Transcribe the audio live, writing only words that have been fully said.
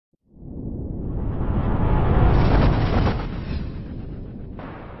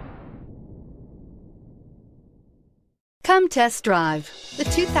test drive the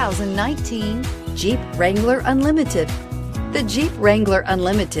 2019 Jeep Wrangler Unlimited. The Jeep Wrangler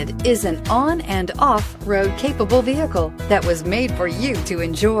Unlimited is an on- and off-road capable vehicle that was made for you to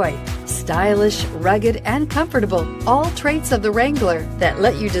enjoy. Stylish, rugged, and comfortable, all traits of the Wrangler that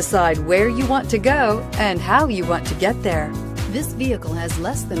let you decide where you want to go and how you want to get there. This vehicle has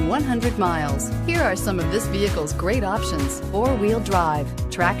less than 100 miles. Here are some of this vehicle's great options: four-wheel drive,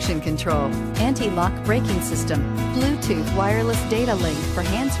 traction control, anti-lock braking system, Bluetooth wireless data link for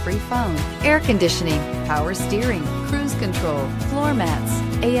hands-free phone, air conditioning, power steering, cruise control, floor mats,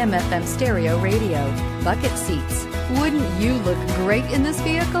 AM/FM stereo radio, bucket seats. Wouldn't you look great in this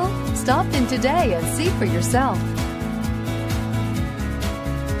vehicle? Stop in today and see for yourself.